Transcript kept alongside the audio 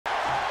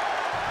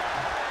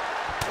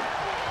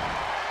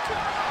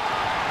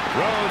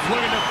Rhodes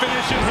looking to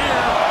finish it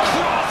here.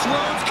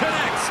 Crossroads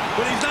connects,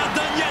 but he's not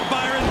done yet,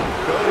 Byron.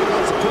 Cody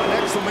wants to put an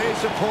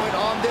exclamation point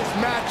on this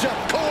matchup.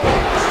 Cody,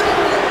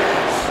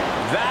 serious!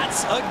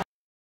 That's a...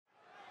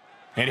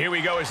 And here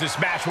we go as this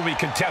match will be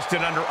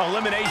contested under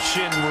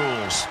elimination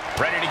rules.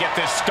 Ready to get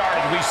this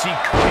started, we see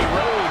Cody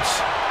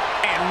Rhodes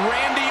and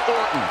Randy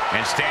Orton.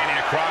 And standing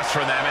across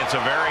from them, it's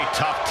a very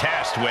tough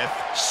test with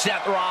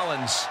Seth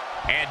Rollins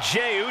and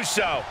Jey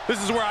Uso.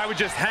 This is where I would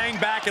just hang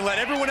back and let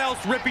everyone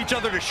else rip each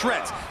other to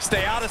shreds.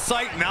 Stay out of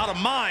sight and out of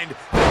mind,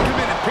 then come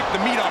in and pick the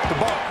meat off the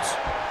bones.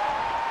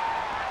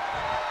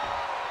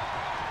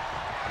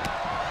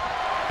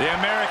 The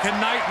American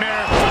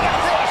Nightmare for the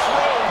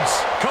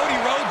Crossroads. Cody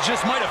Rhodes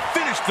just might have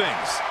finished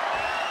things.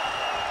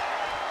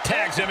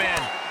 Tags him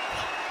in.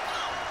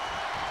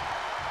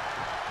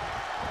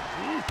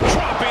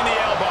 Dropping the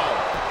elbow.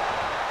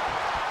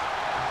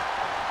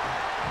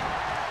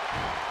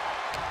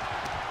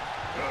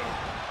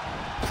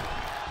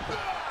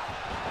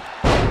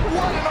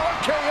 What an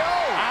RKO!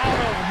 Out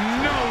of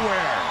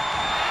nowhere.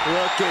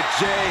 Look at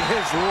Jey,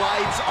 his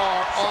lights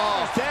are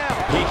off. Down.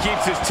 He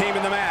keeps his team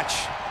in the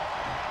match.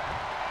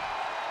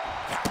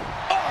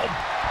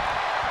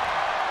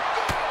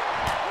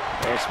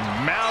 It's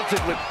mounted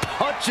with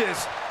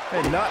punches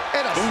and a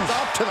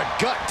stop to the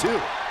gut,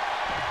 too.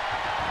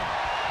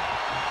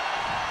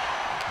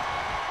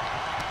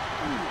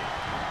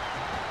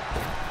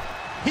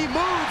 He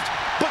moved,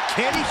 but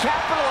can he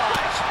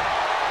capitalize?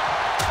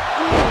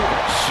 Ooh,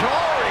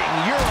 jarring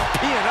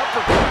European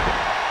uppercut.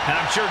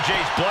 And I'm sure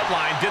Jey's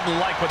bloodline didn't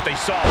like what they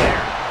saw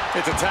there.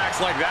 It's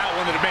attacks like that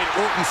one that have made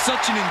Orton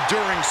such an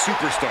enduring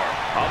superstar.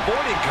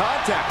 Avoiding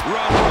contact.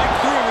 Run right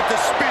through with the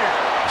spear.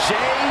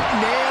 Jey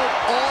nailed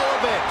all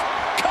of it.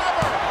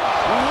 Cover!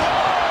 Whoa!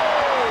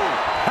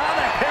 How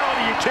the hell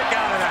do you kick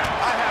out of that?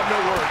 I have no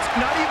words.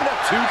 Not even a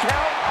 2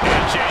 count?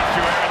 And Jey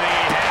threw everything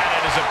he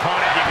had at his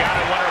opponent. You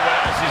gotta wonder what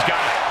else he's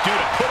got to do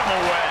to put him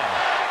away.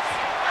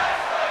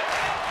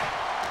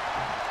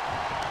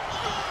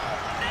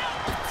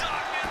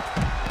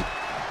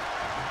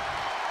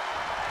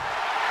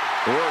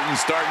 Orton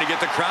starting to get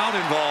the crowd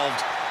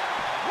involved.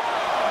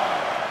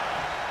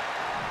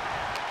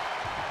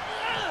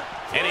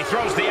 And he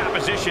throws the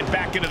opposition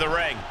back into the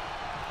ring.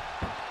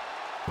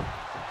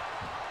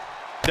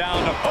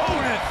 Down to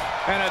opponent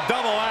and a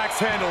double axe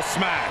handle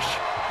smash.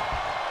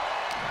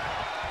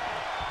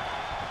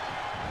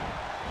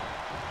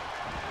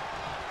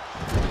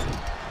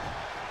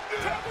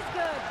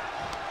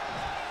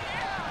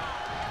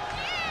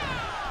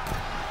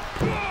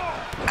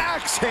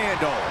 Axe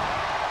handle.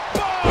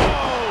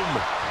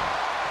 Boom!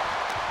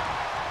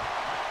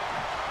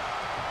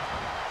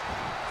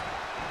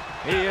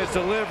 He is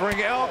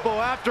delivering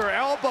elbow after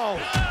elbow.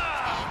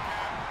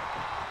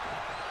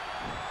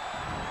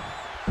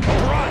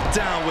 Brought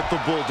down with the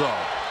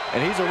Bulldog. And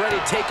he's already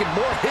taken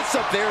more hits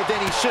up there than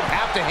he should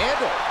have to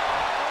handle.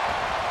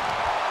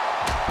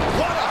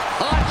 What a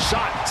hot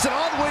shot. Sent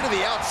all the way to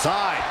the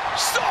outside.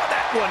 Saw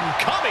that one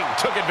coming.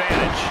 Took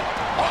advantage.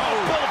 Oh,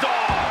 Bulldog.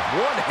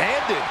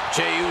 One-handed.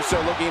 Jey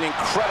Uso looking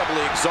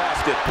incredibly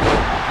exhausted.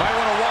 Might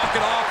want to walk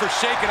it off or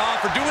shake it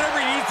off or do whatever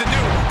he needs to do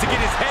to get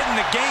his head in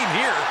the game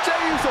here. Jey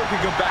Uso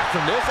can come back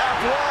from this.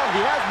 After all,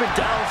 he has been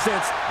down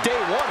since day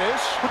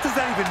one-ish. What does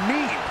that even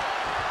mean?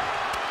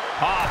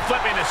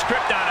 Flipping the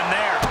script on him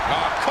there.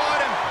 Caught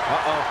him.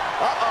 Uh-oh.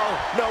 Uh-oh.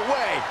 No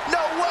way.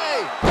 No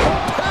way.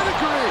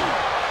 Pedigree.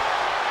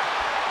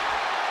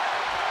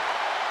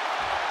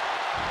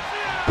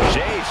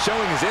 Jey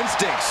showing his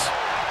instincts.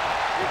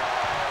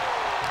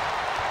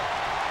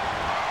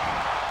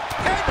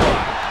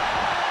 Headbutt.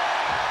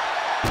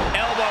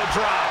 Elbow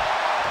drop.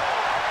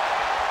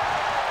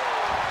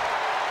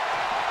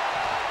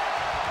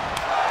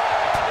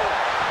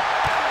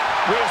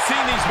 We have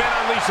seen these men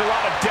unleash a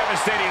lot of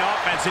devastating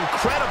offense.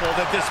 Incredible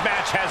that this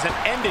match hasn't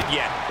ended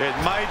yet. It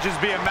might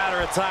just be a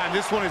matter of time.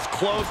 This one is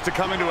close to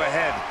coming to a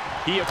head.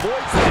 He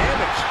avoids the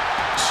damage.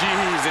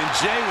 Jeez, and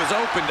Jey was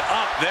opened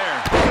up there.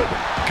 Good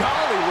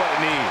golly, what a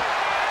knee.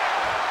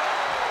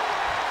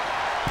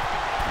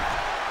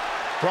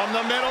 From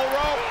the middle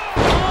rope.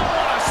 Oh,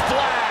 what a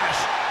splash.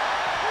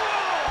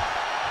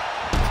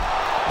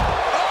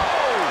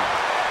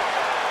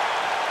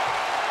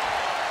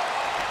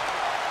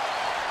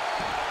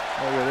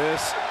 Look at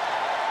this.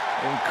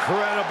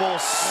 Incredible.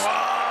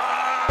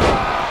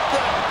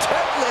 The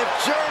deadlift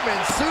German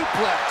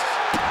suplex.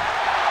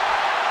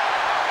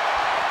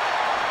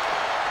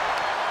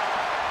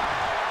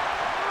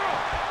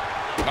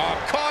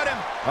 Caught him.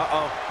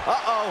 Uh-oh.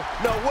 Uh-oh.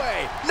 No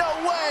way. No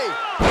way.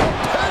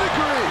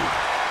 Pedigree.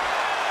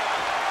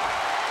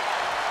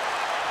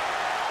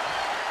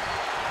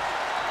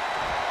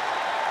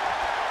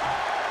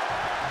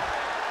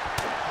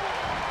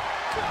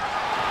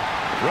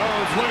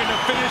 Rhodes looking to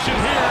finish it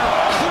here.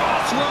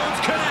 Crossroads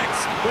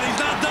connects, but he's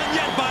not done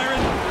yet,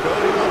 Byron.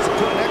 Cody wants to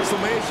put an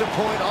exclamation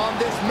point on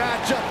this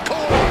matchup.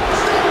 Cody,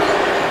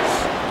 serious!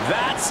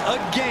 That's a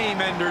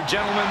game ender,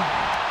 gentlemen.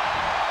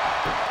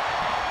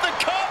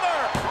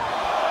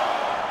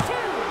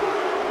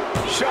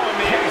 Showing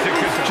the exit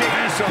because Jey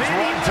Uso Uso's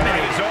run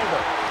tonight is over.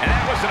 And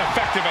that was an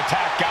effective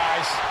attack,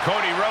 guys.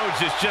 Cody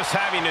Rhodes is just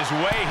having his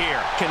way here.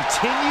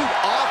 Continued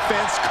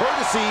offense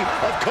courtesy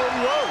of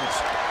Cody Rhodes.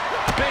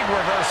 Big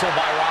reversal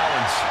by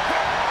Rollins.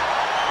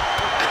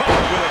 Caught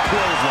with a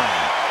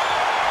clothesline.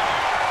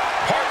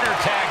 Partner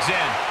tags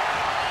in.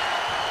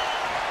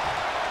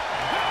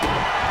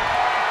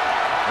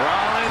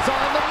 Rollins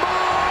on the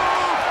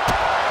move.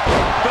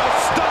 The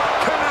stomp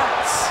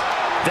connects.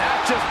 That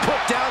just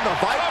put down the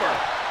Viper.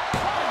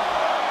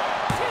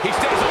 He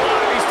stays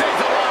alive. He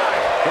stays alive.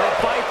 The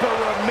Viper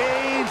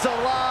remains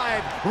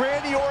alive.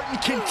 Randy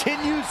Orton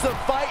continues the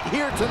fight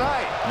here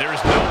tonight. There's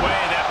no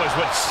way that was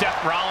what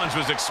Seth Rollins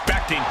was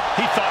expecting.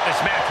 He thought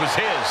this match was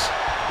his.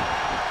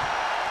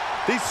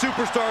 These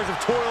superstars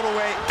have toiled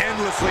away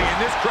endlessly, and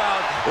this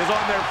crowd is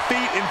on their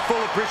feet in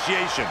full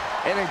appreciation.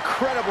 An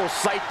incredible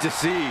sight to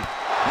see.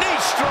 Knee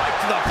strike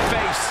to the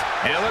face.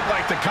 And it looked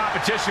like the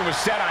competition was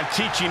set on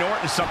teaching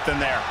Orton something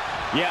there.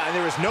 Yeah, and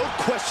there was no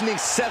questioning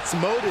Seth's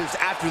motives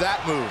after that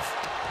move.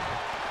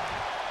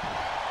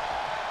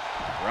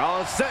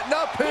 Rollins setting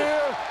up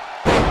here.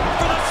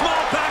 For the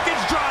small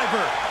package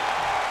driver.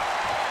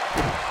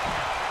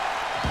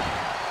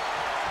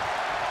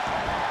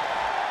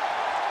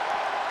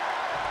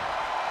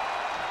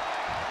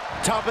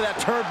 Top of that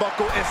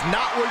turnbuckle is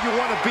not where you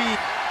want to be.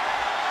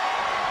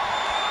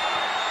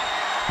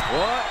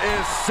 What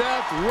is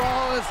Seth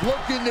Rollins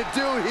looking to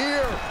do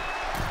here?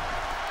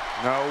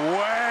 No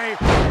way.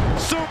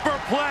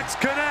 Superplex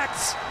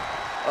connects.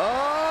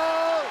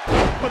 Oh!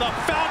 With a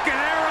Falcon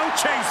Arrow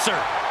chaser.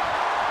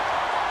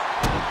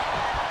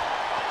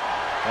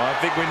 Well, I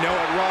think we know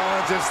what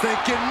Rollins is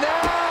thinking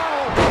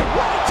now.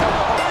 Right to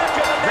the back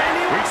of the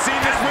neck. We've seen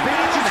this win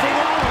matches for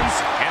Rollins.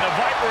 And the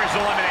Viper is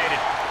eliminated.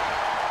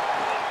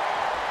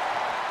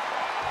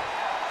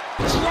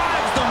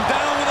 Drives them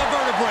down with a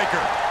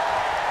vertebreaker.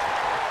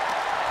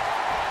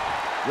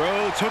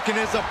 Rhodes hooking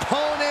his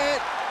opponent.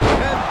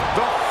 And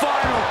the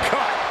final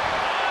cut.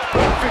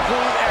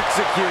 Perfectly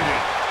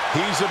executed.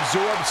 He's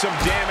absorbed some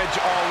damage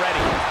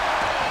already.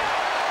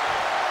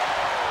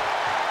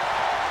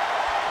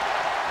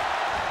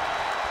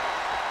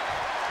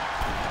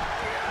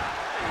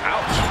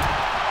 Ouch.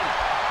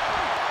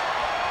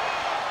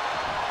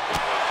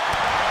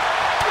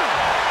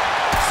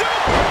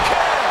 Super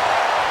kick.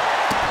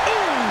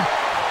 Ooh.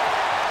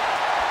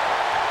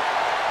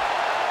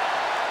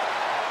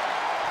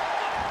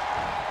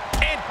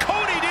 And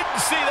Cody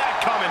didn't see that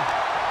coming.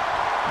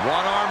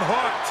 One arm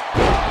hooked.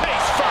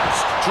 Face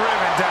first.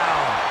 Driven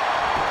down.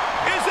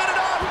 Is it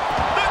enough?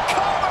 The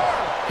cover.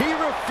 He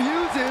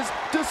refuses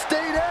to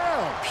stay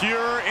down.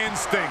 Pure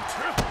instinct.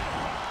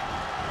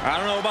 I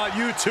don't know about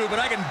you two,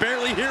 but I can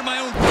barely hear my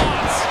own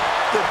thoughts.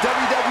 The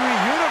WWE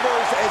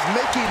Universe is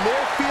making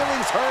their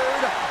feelings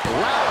heard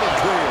loud and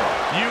clear.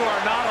 You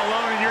are not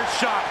alone in your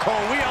shock,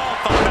 Cole. We all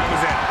thought that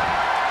was it.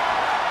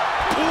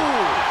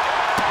 Ooh.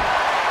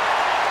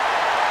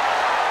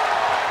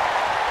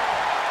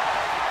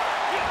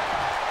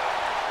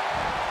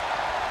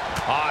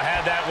 Oh,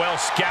 had that well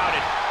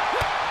scouted.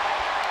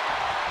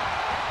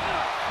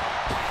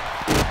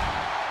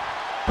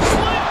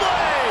 Sling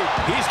blade!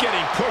 He's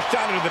getting pushed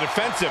out into the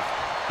defensive.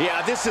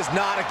 Yeah, this is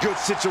not a good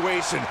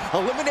situation.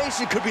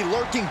 Elimination could be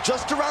lurking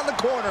just around the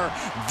corner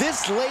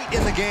this late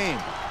in the game.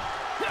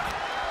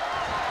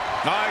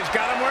 Oh, he's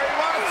got him where he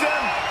wants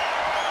him.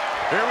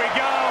 Here we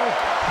go.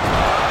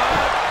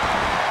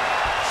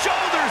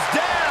 Shoulders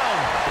down.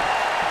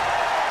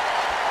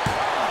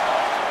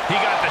 He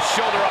got the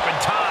shoulder up in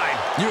time.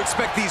 You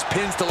expect these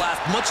pins to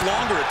last much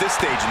longer at this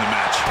stage in the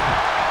match.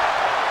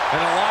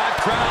 And a live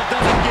crowd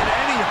doesn't get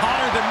any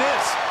hotter than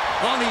this.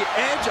 On the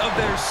edge of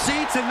their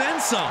seats and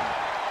then some.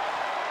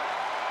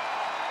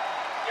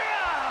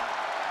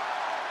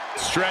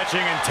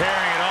 Stretching and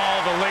tearing at all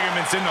the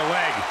ligaments in the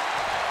leg.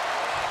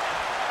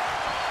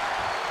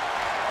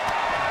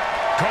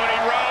 Cody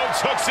Rhodes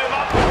hooks him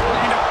up.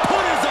 To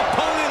put his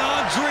opponent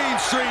on Dream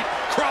Street,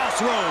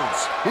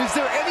 Crossroads. Is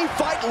there any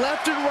fight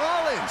left in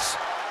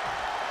Rollins?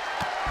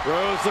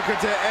 Rhodes looking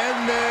to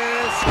end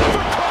this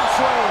for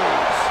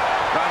Crossroads.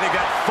 I think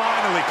that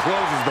finally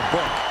closes the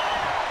book.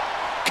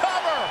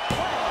 Cover.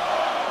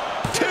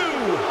 2.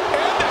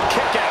 And the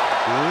kick out.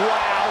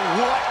 Wow,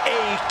 what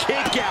a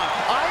kick out.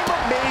 I'm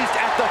amazed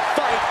at the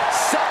fight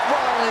Seth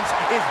Rollins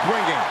is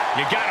bringing.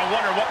 You gotta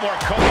wonder what more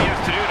Cody has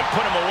to do to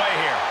put him away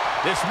here.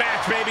 This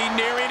match may be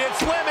nearing its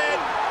limit.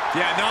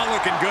 Yeah, not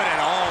looking good at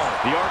all.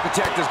 The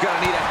Architect is going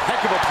to need a heck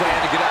of a plan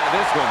to get out of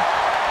this one.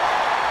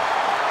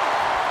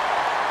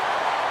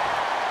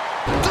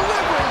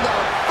 Delivering the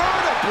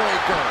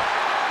vertebreaker.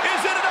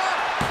 Is it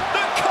enough?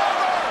 The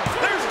cover.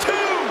 There's 2.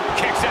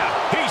 Kicks out.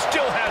 He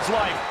still has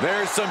life.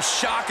 There's some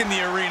shock in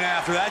the arena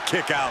after that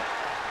kick out.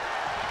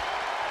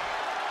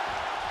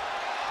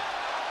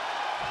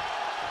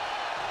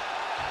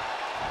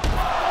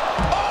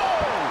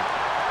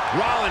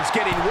 Rollins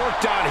getting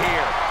worked on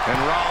here. And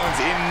Rollins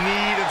in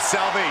need of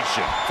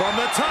salvation. From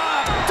the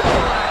top,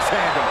 double axe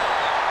handle.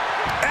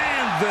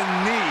 And the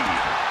knee.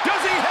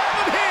 Does he have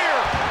him here?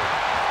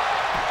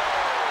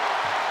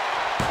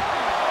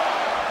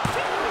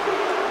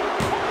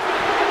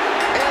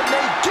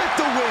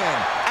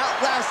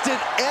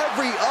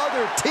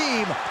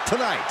 team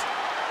tonight.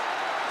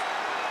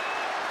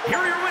 Here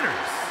are your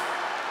winners,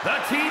 the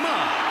team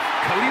of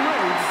Cody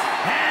Rhodes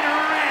and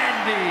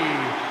Randy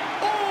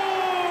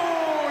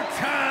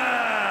Orton.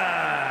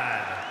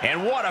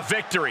 And what a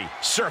victory,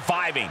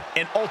 surviving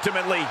and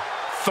ultimately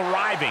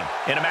thriving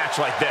in a match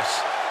like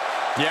this.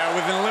 Yeah,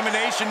 with an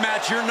elimination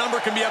match, your number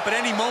can be up at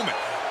any moment,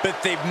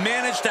 but they've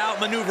managed to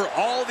outmaneuver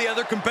all the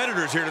other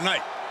competitors here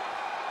tonight.